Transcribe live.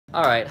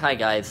Alright, hi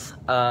guys.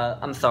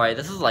 I'm sorry,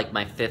 this is like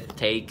my 5th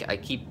take. I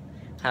keep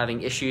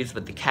having issues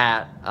with the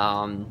cat.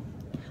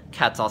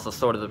 Cat's also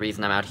sort of the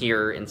reason I'm out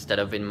here instead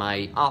of in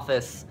my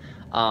office,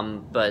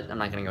 but I'm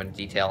not gonna go into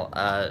detail.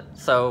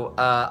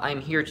 I'm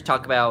here to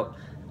talk about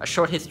A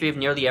Short History of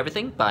Nearly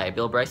Everything by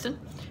Bill Bryson.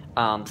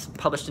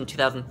 Published in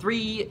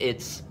 2003,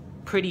 it's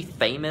pretty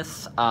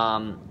famous.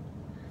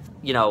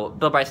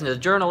 Bill Bryson is a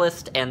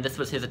journalist, and this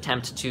was his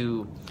attempt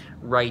to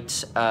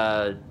write,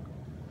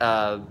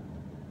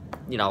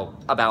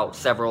 about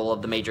several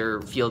of the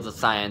major fields of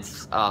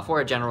science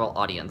for a general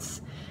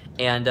audience.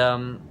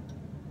 And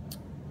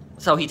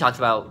so he talks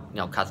about,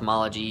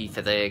 cosmology,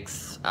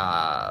 physics,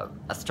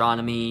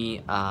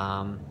 astronomy,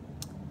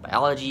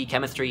 biology,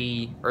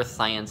 chemistry, earth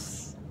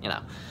science,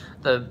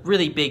 the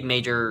really big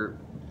major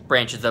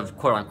branches of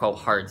quote-unquote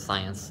hard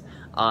science.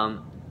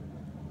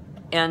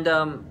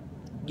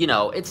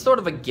 It's sort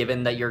of a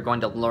given that you're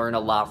going to learn a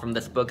lot from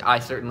this book. I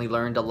certainly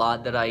learned a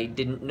lot that I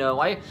didn't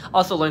know. I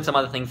also learned some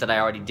other things that I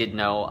already did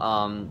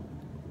know,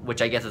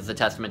 which I guess is a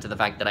testament to the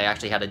fact that I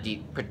actually had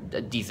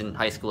a decent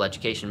high school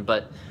education.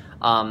 But,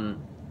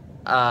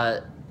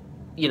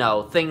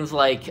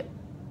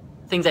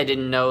 things I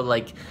didn't know,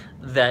 like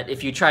that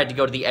if you tried to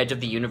go to the edge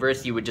of the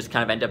universe, you would just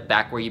kind of end up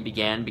back where you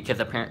began, because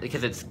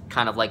it's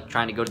kind of like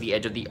trying to go to the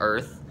edge of the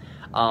Earth.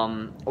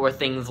 Or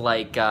things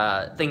like,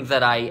 things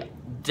that I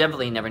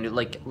definitely never knew,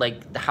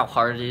 like how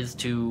hard it is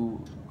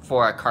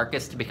for a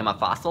carcass to become a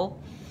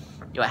fossil.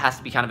 It has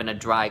to be kind of in a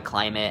dry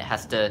climate,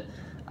 has to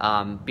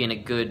be in a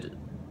good,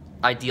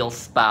 ideal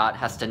spot,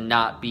 has to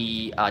not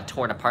be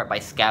torn apart by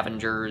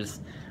scavengers,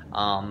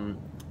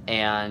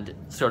 and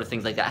sort of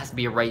things like that. It has to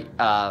be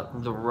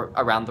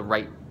around the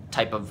right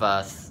type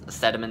of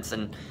sediments,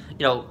 and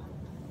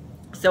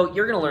so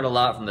you're gonna learn a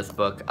lot from this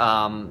book.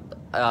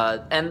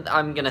 And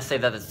I'm gonna say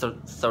that it's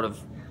sort of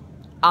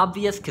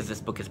obvious because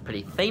this book is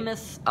pretty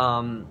famous,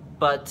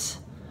 but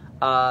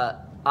I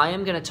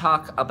am going to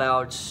talk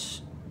about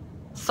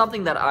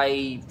something that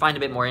I find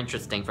a bit more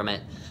interesting from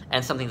it,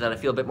 and something that I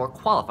feel a bit more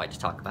qualified to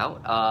talk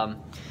about,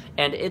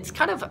 and it's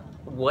kind of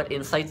what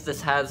insights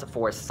this has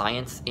for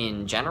science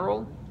in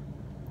general,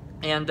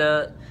 and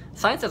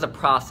science as a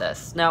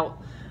process. Now,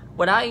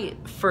 when I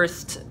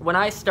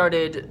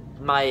started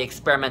my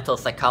experimental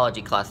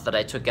psychology class that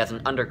I took as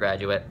an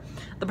undergraduate,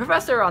 the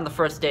professor on the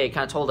first day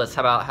kind of told us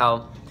about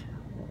how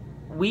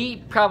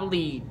a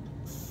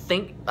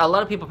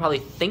lot of people probably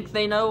think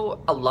they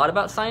know a lot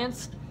about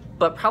science,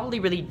 but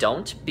probably really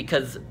don't,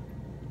 because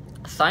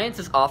science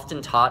is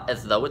often taught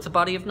as though it's a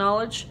body of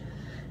knowledge,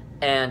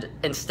 and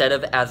instead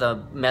of as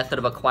a method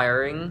of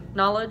acquiring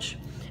knowledge.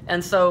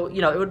 And so,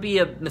 it would be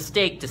a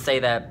mistake to say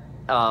that,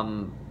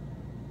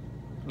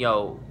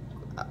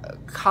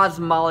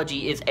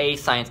 cosmology is a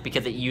science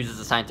because it uses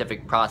a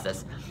scientific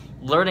process.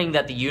 Learning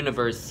that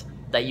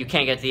that you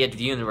can't get to the edge of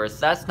the universe,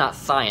 that's not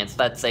science.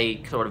 That's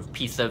a sort of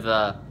piece of,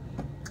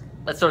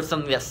 that's sort of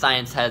something that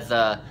science has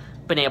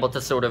been able to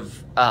sort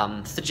of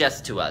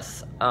suggest to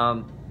us.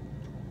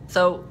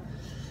 So,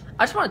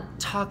 I just want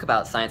to talk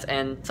about science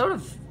and sort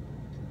of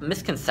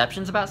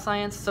misconceptions about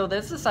science. So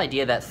there's this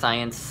idea that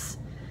science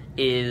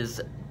is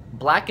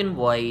black and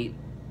white,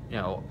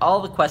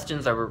 all the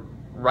questions are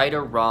right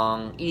or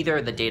wrong,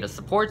 either the data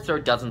supports or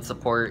doesn't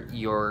support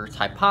your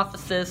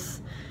hypothesis,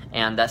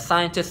 and that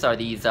scientists are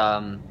these,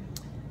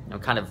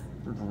 kind of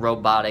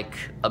robotic,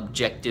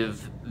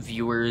 objective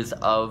viewers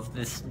of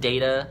this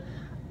data,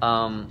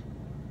 and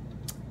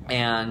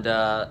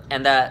I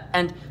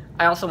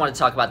also want to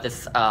talk about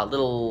this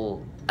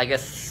little, I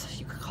guess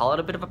you could call it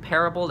a bit of a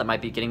parable. That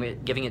might be giving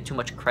it too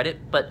much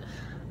credit, but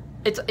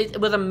it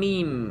was a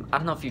meme. I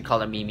don't know if you'd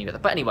call it a meme either,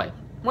 but anyway,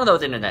 one of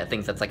those internet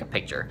things that's like a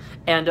picture,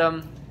 and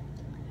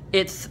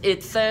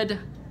it said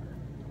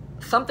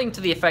something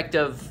to the effect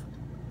of,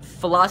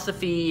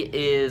 philosophy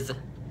is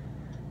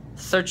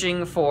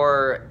searching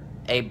for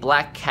a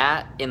black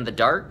cat in the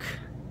dark.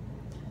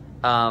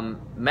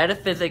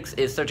 Metaphysics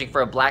is searching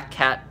for a black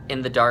cat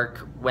in the dark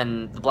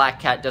when the black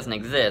cat doesn't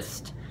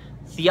exist.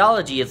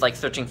 Theology is like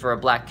searching for a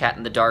black cat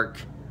in the dark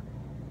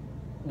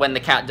when the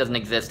cat doesn't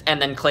exist,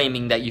 and then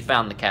claiming that you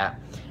found the cat.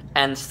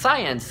 And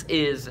science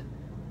is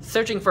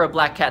searching for a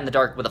black cat in the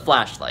dark with a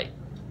flashlight.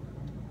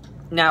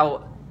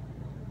 Now,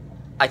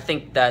 I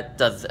think that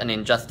does an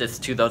injustice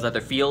to those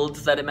other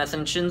fields that it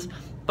mentions,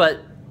 but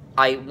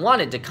I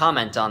wanted to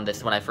comment on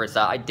this when I first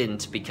saw it. I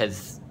didn't,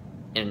 because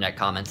internet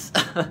comments.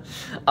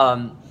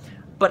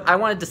 But I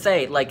wanted to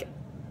say, like,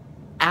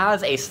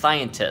 as a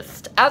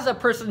scientist, as a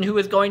person who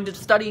is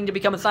studying to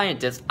become a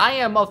scientist, I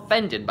am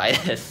offended by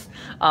this.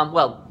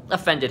 Well,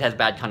 offended has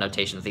bad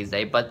connotations these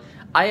days, but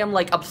I am,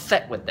 like,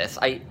 upset with this.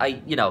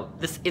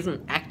 This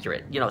isn't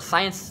accurate.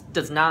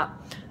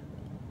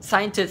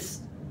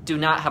 Scientists do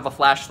not have a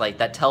flashlight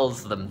that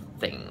tells them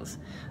things.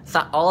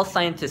 So all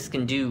scientists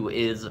can do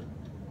is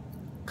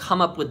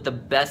come up with the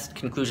best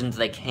conclusions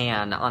they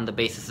can on the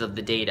basis of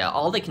the data.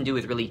 All they can do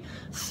is really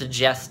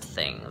suggest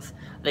things.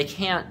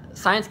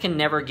 Science can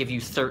never give you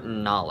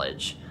certain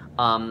knowledge.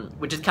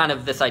 which is kind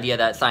of this idea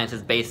that science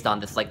is based on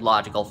this like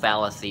logical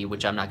fallacy,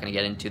 which I'm not going to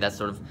get into. That's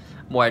sort of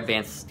more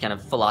advanced kind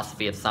of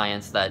philosophy of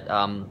science that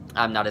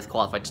I'm not as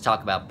qualified to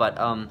talk about.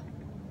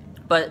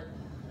 But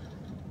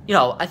you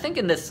know, I think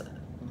in this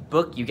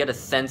book you get a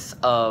sense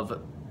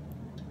of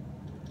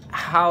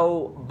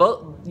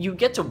you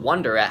get to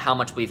wonder at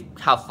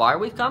how far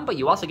we've come, but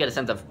you also get a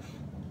sense of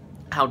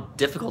how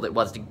difficult it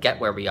was to get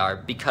where we are,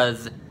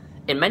 because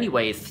in many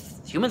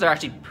ways humans are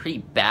actually pretty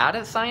bad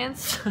at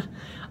science.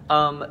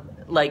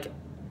 Like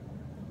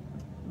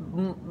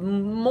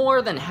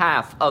more than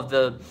half of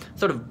the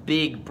sort of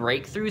big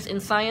breakthroughs in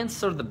science,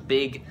 sort of the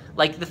big,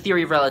 like the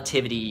theory of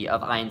relativity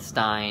of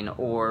Einstein,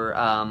 or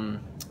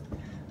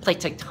plate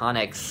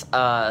tectonics,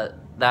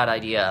 that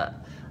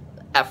idea,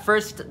 at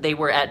first they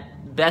were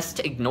at best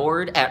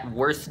ignored, at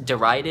worst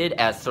derided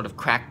as sort of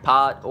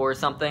crackpot or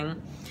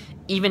something,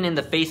 even in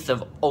the face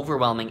of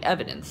overwhelming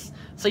evidence.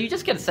 So you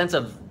just get a sense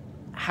of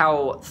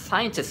how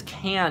scientists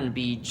can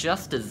be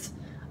just as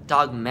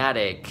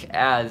dogmatic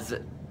as,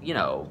 you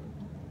know,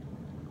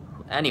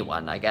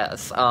 anyone, I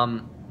guess.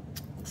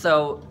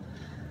 So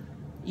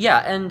yeah,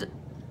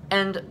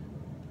 and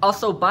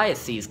also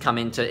biases come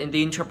in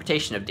the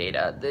interpretation of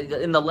data.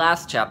 In the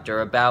last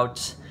chapter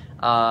about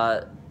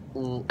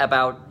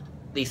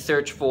the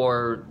search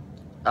for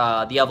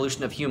the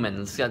evolution of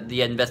humans,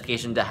 the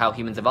investigation into how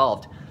humans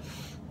evolved,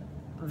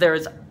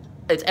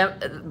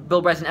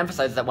 Bill Bryson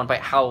emphasizes at one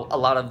point how a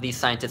lot of these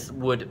scientists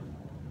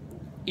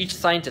each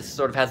scientist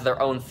sort of has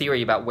their own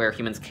theory about where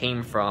humans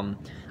came from.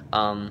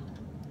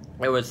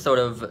 There was sort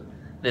of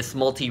this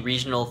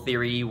multi-regional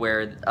theory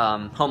where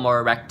Homo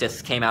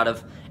erectus came out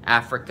of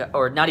Africa,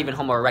 or not even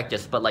Homo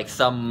erectus, but like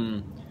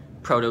some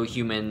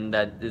proto-human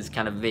that is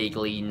kind of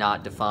vaguely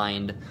not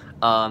defined,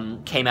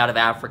 came out of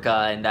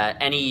Africa, and that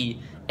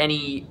any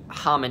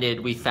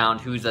hominid we found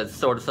who's a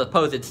sort of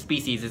supposed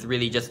species is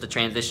really just a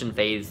transition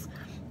phase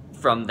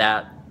from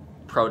that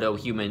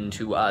proto-human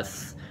to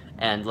us,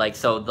 and like,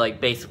 so like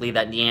basically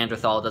that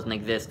Neanderthal doesn't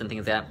exist and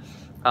things like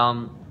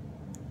that.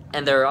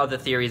 And there are other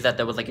theories that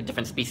there was like a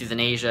different species in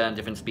Asia and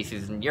different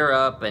species in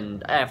Europe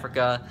and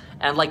Africa,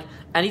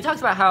 and he talks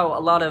about how a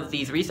lot of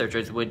these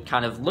researchers would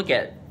kind of look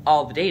at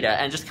all the data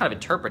and just kind of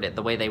interpret it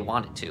the way they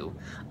wanted to.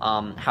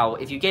 How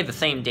if you gave the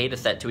same data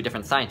set to a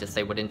different scientist,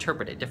 they would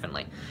interpret it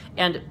differently.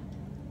 And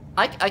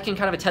I can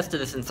kind of attest to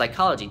this in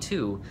psychology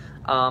too.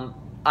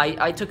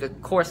 I took a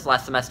course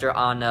last semester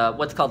on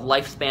what's called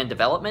lifespan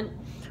development,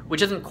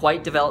 which isn't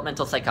quite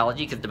developmental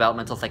psychology, because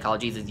developmental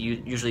psychology is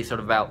usually sort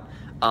of about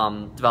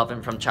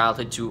development from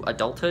childhood to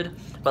adulthood,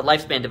 but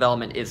lifespan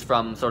development is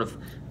from sort of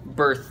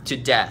birth to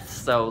death,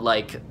 so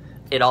like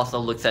it also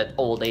looks at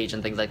old age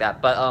and things like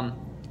that. But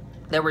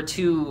there are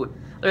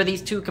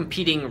these two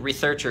competing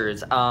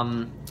researchers,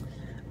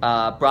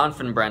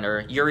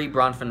 Bronfenbrenner, Yuri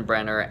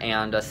Bronfenbrenner,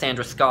 and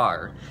Sandra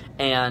Scar,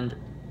 and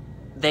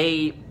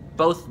they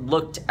both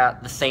looked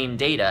at the same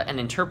data and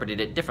interpreted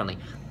it differently.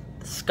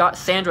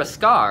 Sandra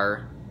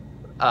Scar,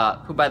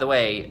 who by the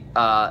way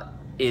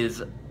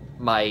is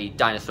my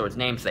dinosaur's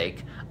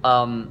namesake,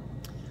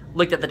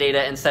 looked at the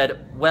data and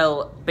said,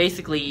 well,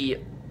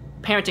 basically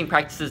parenting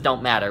practices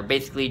don't matter.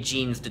 Basically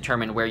genes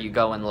determine where you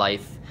go in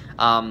life,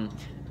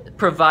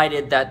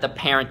 provided that the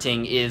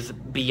parenting is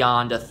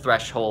beyond a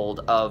threshold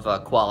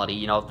of quality.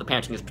 You know, if the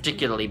parenting is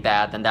particularly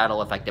bad, then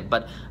that'll affect it.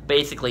 But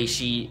basically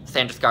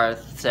Sandra Scar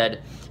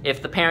said,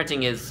 if the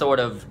parenting is sort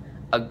of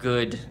a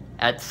good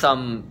at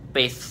some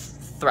base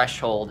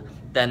threshold,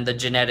 then the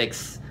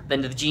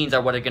genes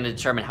are what are going to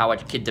determine how a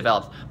kid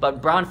develops.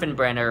 But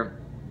Bronfenbrenner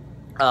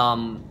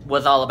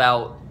was all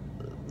about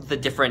the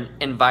different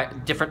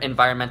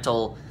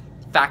environmental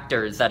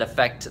factors that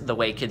affect the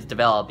way kids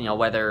develop. You know,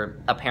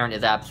 whether a parent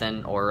is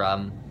absent or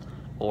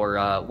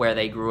where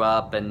they grew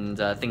up and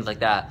things like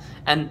that.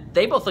 And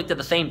they both looked at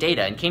the same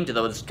data and came to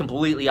those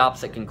completely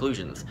opposite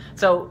conclusions.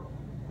 So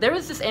there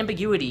is this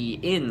ambiguity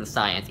in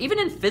science, even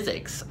in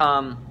physics.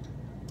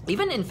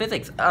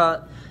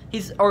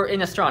 Or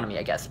in astronomy,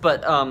 I guess,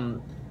 but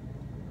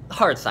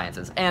hard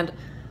sciences. And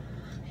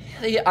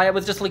I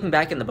was just looking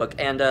back in the book,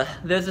 and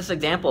there's this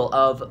example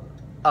of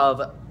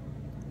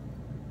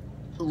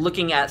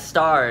looking at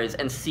stars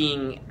and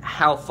seeing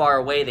how far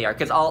away they are,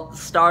 because all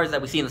stars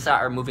that we see in the sky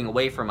are moving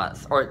away from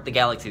us, or the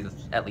galaxies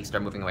at least are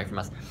moving away from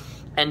us.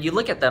 And you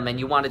look at them and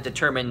you want to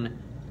determine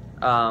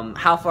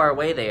how far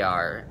away they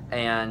are,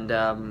 and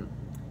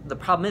the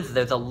problem is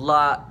there's a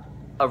lot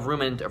of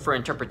room for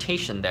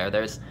interpretation there.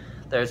 There's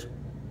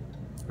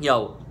you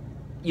know,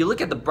 you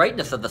look at the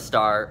brightness of the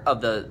star,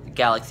 of the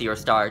galaxy or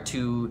star,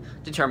 to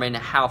determine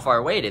how far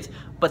away it is.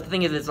 But the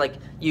thing is, it's like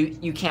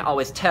you can't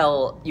always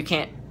tell. You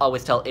can't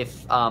always tell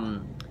if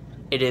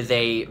it is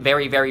a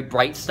very, very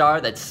bright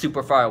star that's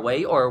super far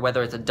away, or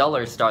whether it's a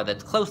duller star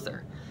that's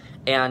closer.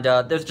 And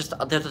there's just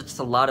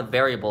a lot of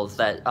variables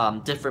that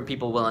different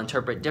people will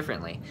interpret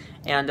differently.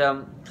 And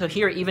so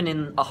here, even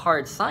in a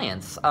hard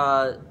science,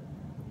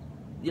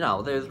 you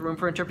know, there's room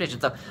for interpretation.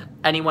 So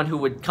anyone who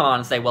would come on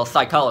and say, well,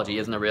 psychology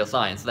isn't a real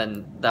science,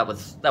 then that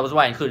was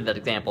why I included that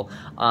example.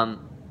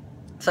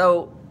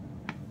 So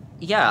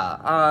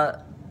yeah,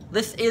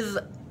 this is,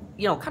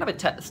 you know, kind of a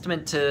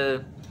testament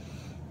to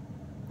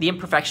the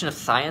imperfection of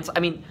science. I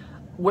mean,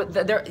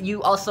 there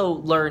you also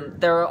learn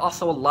there are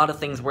also a lot of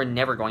things we're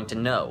never going to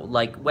know,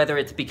 like whether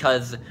it's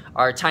because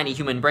our tiny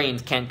human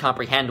brains can't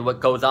comprehend what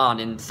goes on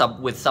in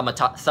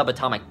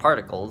subatomic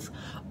particles,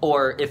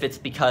 or if it's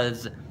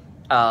because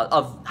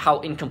of how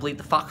incomplete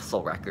the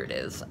fossil record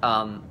is.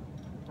 And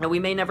we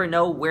may never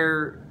know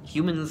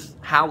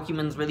how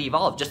humans really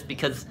evolved, just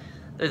because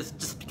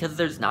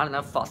there's not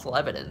enough fossil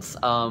evidence,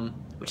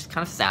 which is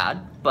kind of sad,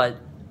 but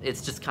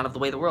it's just kind of the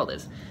way the world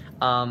is.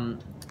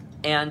 And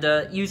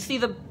you see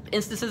the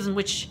instances in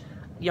which,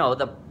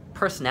 the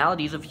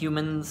personalities of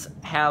humans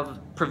have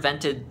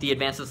prevented the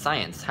advance of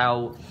science.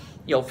 How,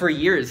 for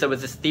years there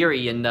was this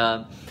theory in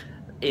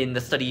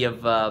the study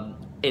of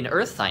in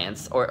earth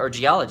science or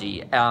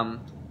geology.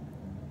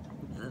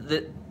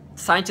 The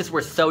scientists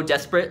were so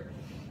desperate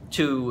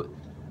to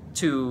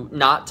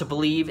not to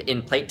believe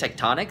in plate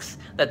tectonics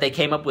that they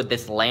came up with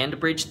this land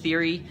bridge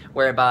theory,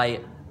 whereby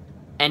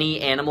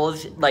any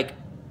animals, like,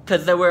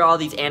 because there were all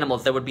these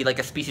animals, there would be like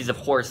a species of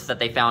horse that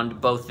they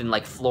found both in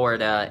like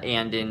Florida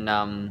and in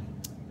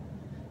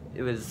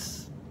it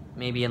was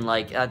maybe in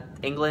like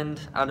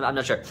England. I'm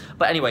not sure,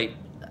 but anyway,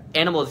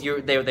 animals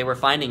they were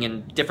finding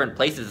in different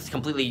places,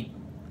 completely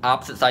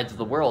opposite sides of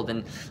the world,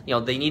 and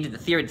they needed the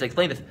theory to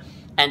explain this.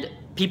 And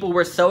people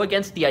were so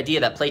against the idea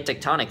that plate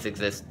tectonics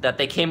exist that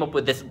they came up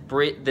with this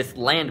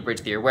land bridge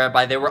theory,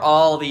 whereby there were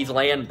all these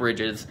land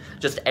bridges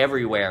just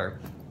everywhere.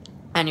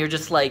 And you're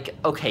just like,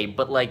 okay,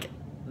 but like,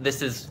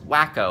 this is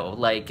wacko.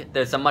 Like,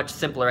 there's a much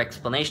simpler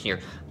explanation here.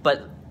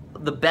 But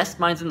the best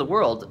minds in the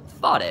world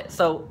thought it.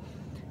 So,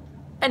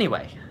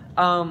 anyway,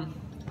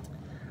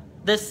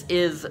 this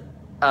is,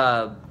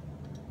 I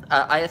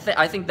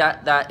think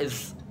that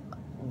is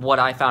what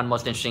I found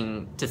most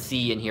interesting to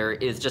see in here,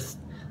 is just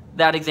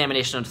that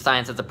examination of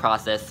science as a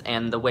process,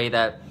 and the way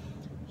that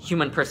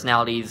human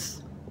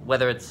personalities,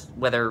 whether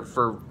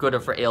for good or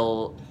for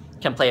ill,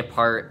 can play a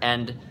part,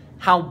 and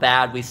how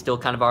bad we still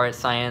kind of are at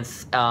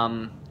science,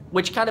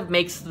 which kind of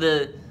makes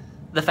the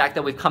fact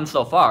that we've come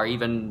so far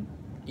even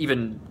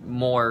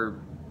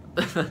more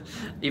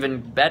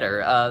even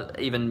better,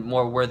 even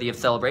more worthy of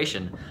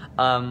celebration.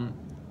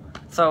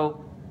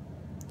 So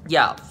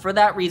yeah, for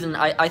that reason,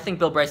 I think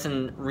Bill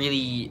Bryson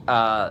really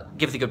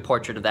gives a good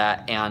portrait of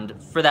that,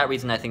 and for that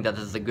reason, I think that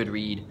this is a good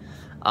read.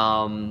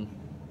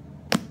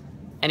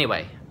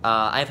 Anyway,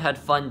 I've had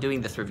fun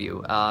doing this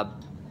review,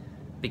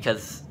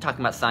 because talking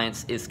about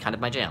science is kind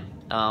of my jam.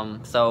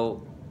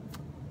 So,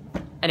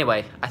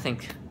 anyway, I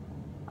think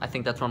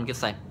that's what I'm gonna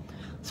say.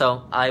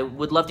 So, I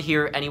would love to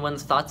hear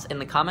anyone's thoughts in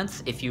the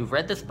comments if you've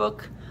read this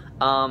book.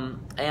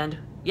 And,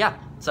 yeah,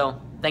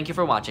 so, thank you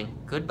for watching.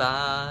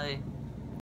 Goodbye.